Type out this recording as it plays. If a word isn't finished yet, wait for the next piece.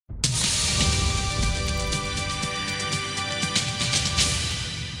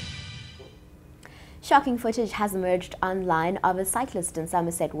Shocking footage has emerged online of a cyclist in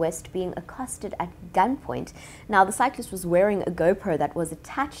Somerset West being accosted at gunpoint. Now, the cyclist was wearing a GoPro that was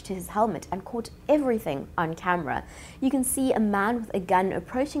attached to his helmet and caught everything on camera. You can see a man with a gun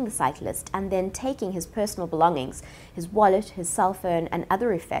approaching the cyclist and then taking his personal belongings, his wallet, his cell phone and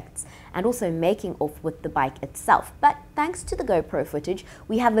other effects, and also making off with the bike itself. But thanks to the GoPro footage,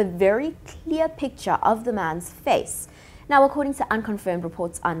 we have a very clear picture of the man's face. Now, according to unconfirmed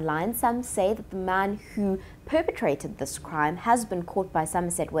reports online, some say that the man who perpetrated this crime has been caught by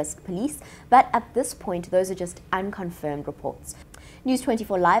Somerset West police, but at this point, those are just unconfirmed reports. News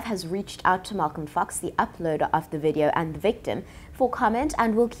 24 Live has reached out to Malcolm Fox, the uploader of the video and the victim, for comment,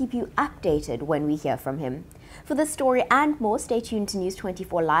 and we'll keep you updated when we hear from him. For this story and more, stay tuned to News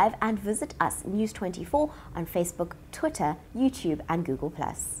 24 Live and visit us, News 24, on Facebook, Twitter, YouTube, and Google+.